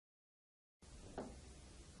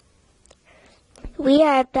We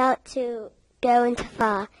are about to go into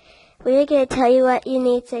fall. We're going to tell you what you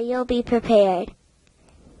need so you'll be prepared.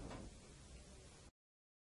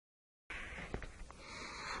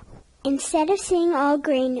 Instead of seeing all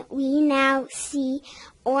green, we now see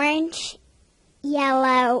orange,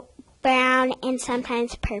 yellow, brown, and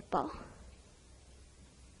sometimes purple.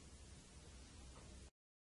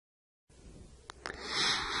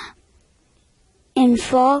 In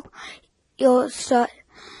fall, you'll start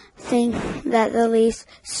seeing that the leaves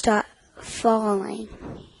start falling.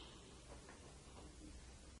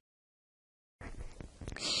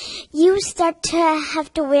 You start to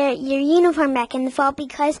have to wear your uniform back in the fall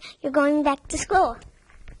because you're going back to school.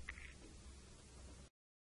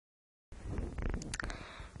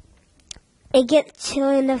 It gets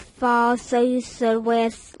chilly in the fall, so you should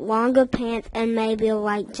wear longer pants and maybe a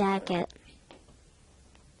light jacket.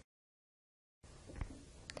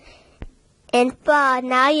 In fall,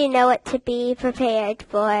 now you know what to be prepared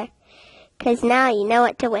for, 'cause now you know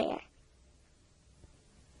what to wear.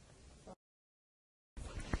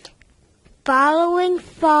 Following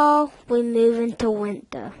fall, we move into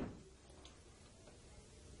winter.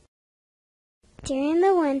 During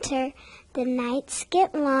the winter, the nights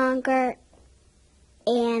get longer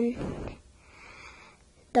and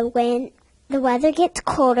the weather gets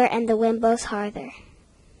colder and the wind blows harder.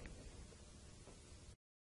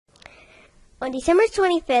 On December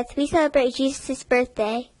 25th, we celebrate Jesus'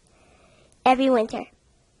 birthday every winter.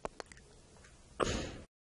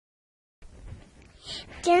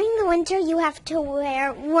 During the winter, you have to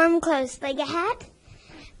wear warm clothes like a hat,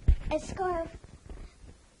 a scarf,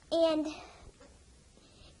 and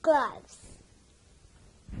gloves.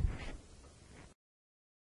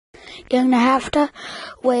 You're going to have to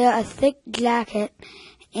wear a thick jacket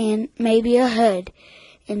and maybe a hood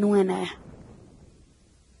in winter.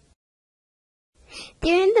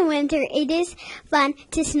 During the winter, it is fun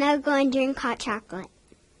to snuggle and drink hot chocolate.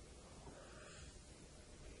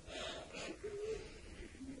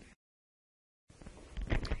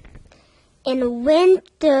 In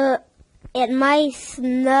winter, it might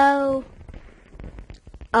snow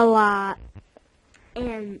a lot.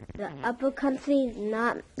 And the upper country,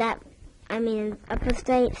 upper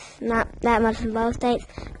states, not that much in lower states.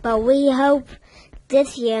 But we hope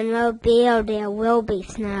this year in Mobile there will be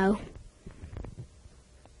snow.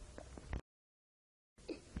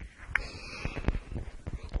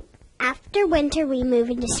 After winter, we move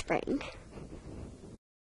into spring.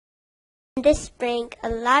 This spring, a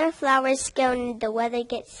lot of flowers go and the weather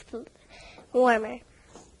gets warmer.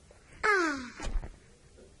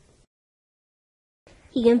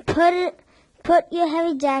 You can put your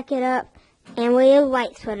heavy jacket up and wear your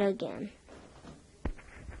white sweater again.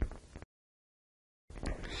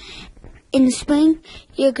 In spring,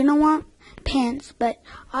 you're going to want pants, but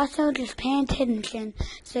also just pay attention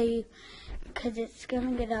because it's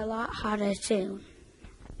going to get a lot hotter soon.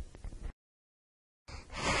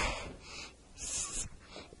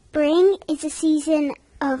 Spring is a season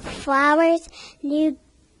of flowers, new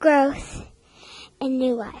growth, and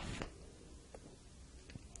new life.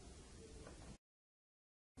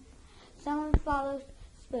 Summer follows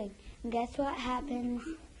spring. And guess what happens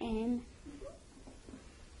in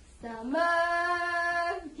summer?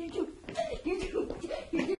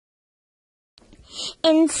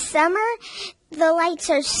 In summer, the lights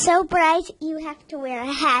are so bright you have to wear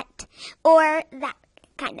a hat or that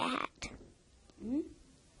kind of hat.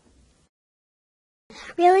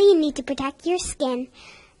 Really, you need to protect your skin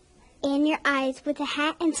and your eyes with a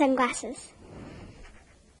hat and sunglasses.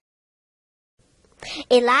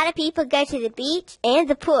 A lot of people go to the beach and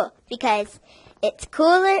the pool because it's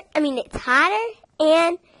hotter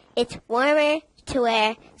and it's warmer to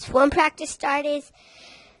wear. Swim practice started.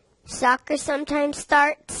 Soccer sometimes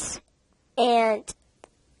starts. And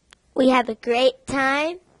we have a great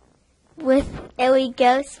time and we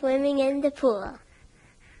go swimming in the pool.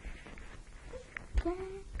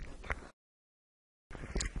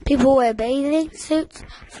 People wear bathing suits,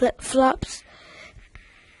 flip-flops,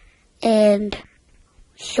 and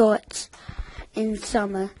shorts in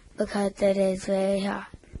summer because it is very hot.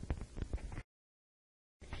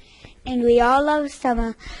 And we all love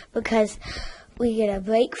summer because we get a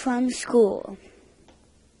break from school.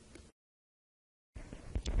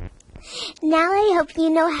 Now I hope you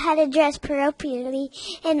know how to dress appropriately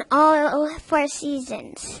in all 4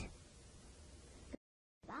 seasons.